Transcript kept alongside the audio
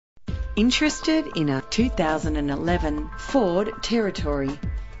Interested in a 2011 Ford Territory?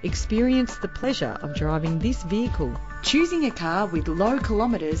 Experience the pleasure of driving this vehicle. Choosing a car with low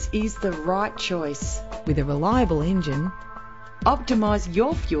kilometres is the right choice. With a reliable engine, optimise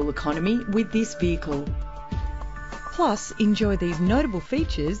your fuel economy with this vehicle. Plus, enjoy these notable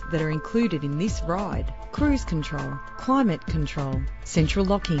features that are included in this ride: cruise control, climate control, central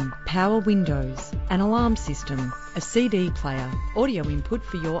locking, power windows, an alarm system, a CD player, audio input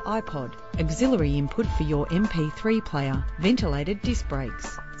for your iPod, auxiliary input for your MP3 player, ventilated disc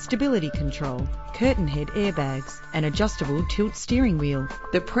brakes, stability control, curtain head airbags, and adjustable tilt steering wheel.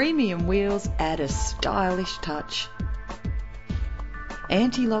 The premium wheels add a stylish touch.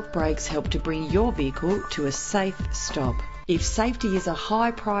 Anti-lock brakes help to bring your vehicle to a safe stop. If safety is a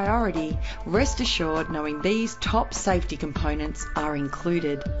high priority, rest assured knowing these top safety components are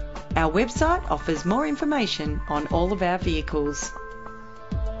included. Our website offers more information on all of our vehicles.